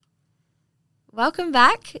Welcome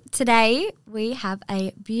back. Today we have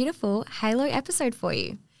a beautiful Halo episode for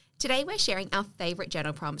you. Today we're sharing our favourite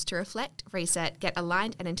journal prompts to reflect, reset, get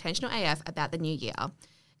aligned and intentional AF about the new year.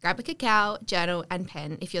 Grab a cacao, journal and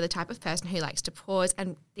pen if you're the type of person who likes to pause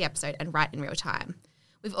the episode and write in real time.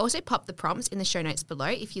 We've also popped the prompts in the show notes below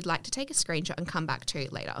if you'd like to take a screenshot and come back to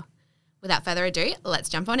it later. Without further ado, let's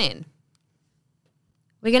jump on in.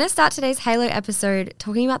 We're going to start today's Halo episode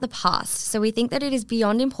talking about the past. So we think that it is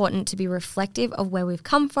beyond important to be reflective of where we've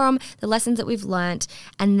come from, the lessons that we've learnt,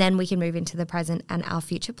 and then we can move into the present and our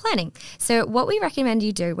future planning. So what we recommend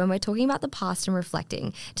you do when we're talking about the past and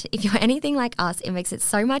reflecting, if you're anything like us, it makes it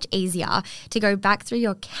so much easier to go back through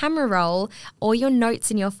your camera roll or your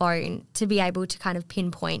notes in your phone to be able to kind of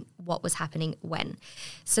pinpoint what was happening when.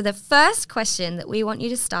 So the first question that we want you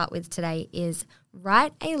to start with today is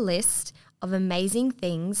write a list of amazing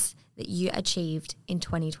things that you achieved in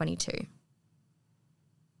 2022.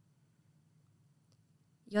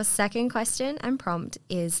 Your second question and prompt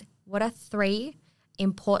is, what are 3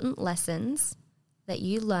 important lessons that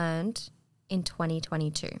you learned in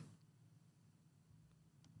 2022?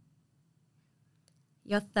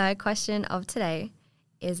 Your third question of today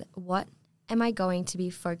is, what am I going to be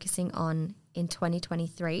focusing on in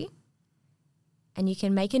 2023? And you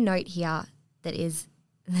can make a note here that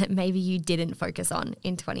maybe you didn't focus on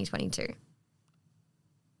in 2022.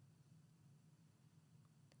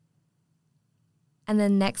 And the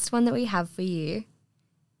next one that we have for you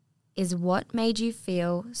is, what made you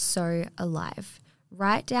feel so alive?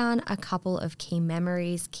 Write down a couple of key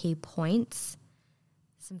memories, key points,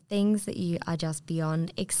 some things that you are just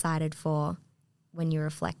beyond excited for when you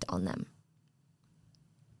reflect on them.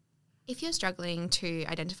 If you're struggling to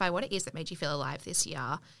identify what it is that made you feel alive this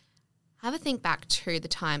year, have a think back to the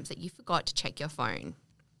times that you forgot to check your phone.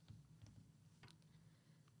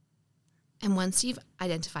 And once you've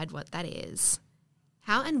identified what that is,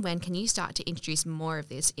 how and when can you start to introduce more of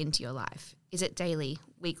this into your life? Is it daily,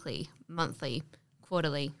 weekly, monthly,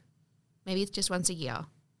 quarterly? Maybe it's just once a year.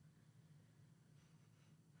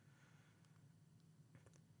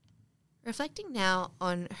 Reflecting now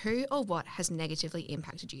on who or what has negatively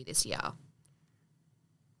impacted you this year.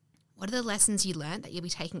 What are the lessons you learned that you'll be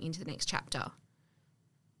taking into the next chapter?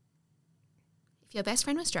 If your best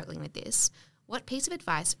friend was struggling with this, what piece of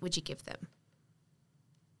advice would you give them?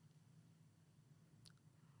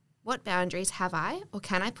 What boundaries have I or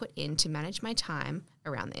can I put in to manage my time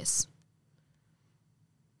around this?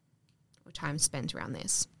 Or time spent around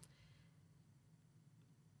this?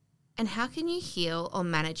 And how can you heal or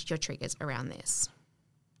manage your triggers around this?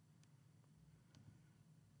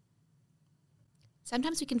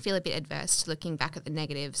 Sometimes we can feel a bit adverse to looking back at the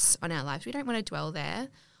negatives on our lives. We don't want to dwell there.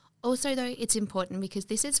 Also, though, it's important because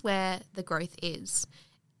this is where the growth is.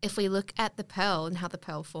 If we look at the pearl and how the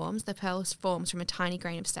pearl forms from a tiny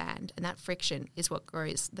grain of sand, and that friction is what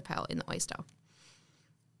grows the pearl in the oyster.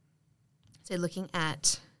 So looking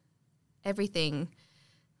at everything,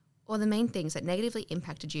 or the main things that negatively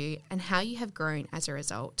impacted you and how you have grown as a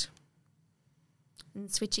result. And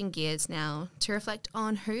switching gears now to reflect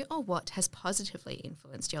on who or what has positively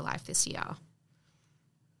influenced your life this year.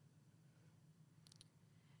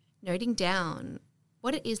 Noting down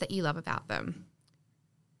what it is that you love about them.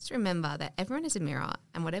 Just remember that everyone is a mirror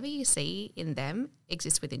and whatever you see in them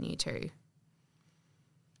exists within you too.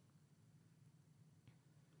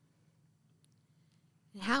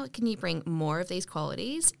 And how can you bring more of these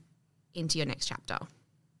qualities into your next chapter?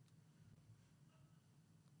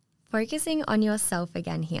 Focusing on yourself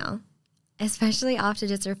again here, especially after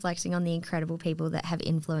just reflecting on the incredible people that have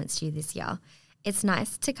influenced you this year, it's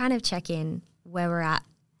nice to kind of check in where we're at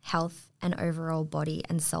health and overall body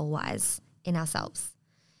and soul-wise in ourselves.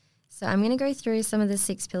 So I'm going to go through some of the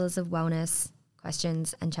 6 pillars of wellness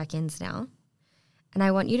questions and check-ins now. And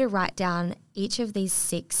I want you to write down each of these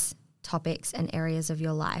 6 topics and areas of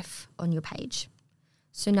your life on your page.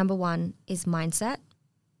 So number 1 is mindset.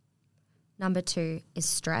 Number 2 is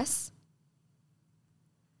stress.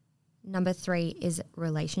 Number 3 is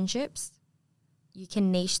relationships. You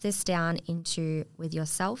can niche this down into with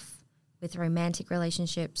yourself, with romantic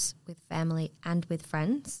relationships, with family, and with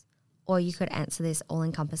friends. Or you could answer this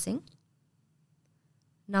all-encompassing.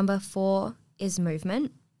 Number 4 is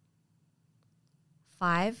movement.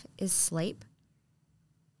 5 is sleep.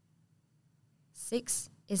 6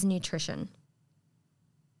 is nutrition.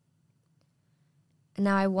 And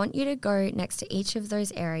now I want you to go next to each of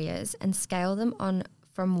those areas and scale them on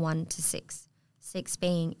from 1 to 6. 6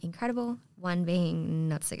 being incredible, 1 being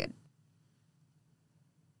not so good.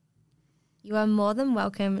 You are more than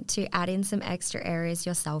welcome to add in some extra areas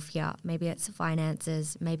yourself here. Maybe it's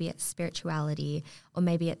finances, maybe it's spirituality, or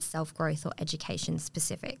maybe it's self-growth or education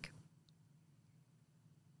specific.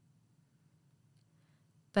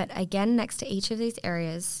 But again, next to each of these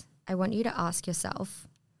areas, I want you to ask yourself,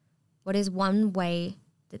 what is one way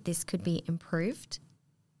that this could be improved?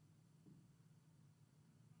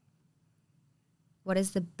 What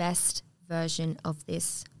does the best version of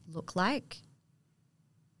this look like?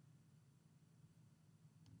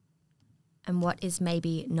 And what is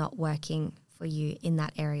maybe not working for you in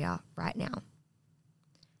that area right now?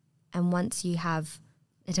 And once you have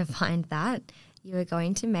defined that, you are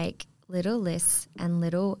going to make little lists and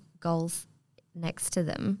little goals next to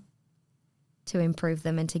them to improve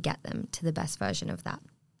them and to get them to the best version of that.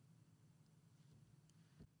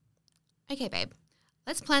 Okay, babe,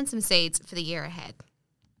 let's plant some seeds for the year ahead.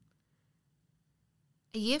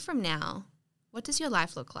 A year from now, what does your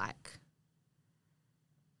life look like?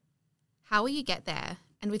 How will you get there,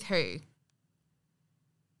 and with who?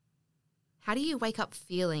 How do you wake up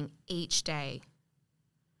feeling each day?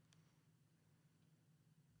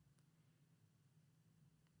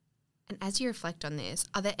 And as you reflect on this,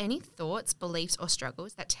 are there any thoughts, beliefs, or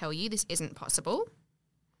struggles that tell you this isn't possible?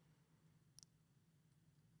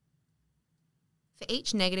 For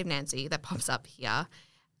each negative Nancy that pops up here,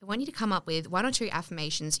 I want you to come up with 1 or 2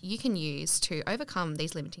 affirmations you can use to overcome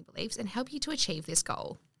these limiting beliefs and help you to achieve this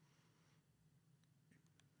goal.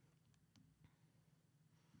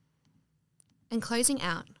 And closing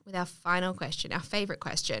out with our final question, our favourite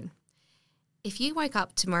question. If you woke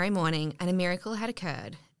up tomorrow morning and a miracle had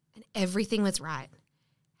occurred and everything was right,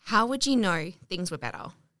 how would you know things were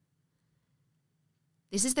better?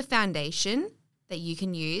 This is the foundation that you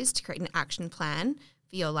can use to create an action plan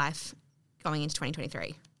for your life going into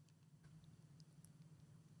 2023.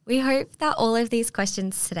 We hope that all of these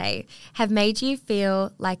questions today have made you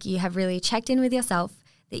feel like you have really checked in with yourself,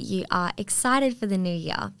 that you are excited for the new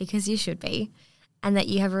year, because you should be, and that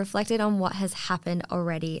you have reflected on what has happened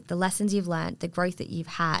already, the lessons you've learned, the growth that you've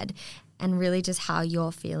had, and really just how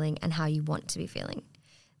you're feeling and how you want to be feeling.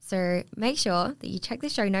 So make sure that you check the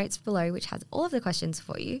show notes below, which has all of the questions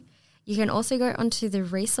for you. You can also go onto the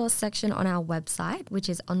resource section on our website, which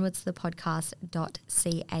is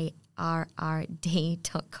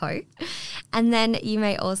onwardsthepodcast.carrd.co. And then you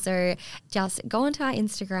may also just go onto our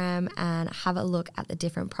Instagram and have a look at the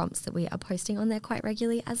different prompts that we are posting on there quite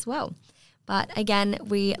regularly as well. But again,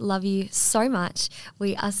 we love you so much.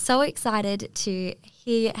 We are so excited to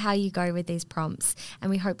hear how you go with these prompts, and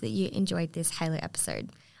we hope that you enjoyed this Halo episode.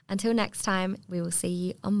 Until next time, we will see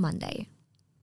you on Monday.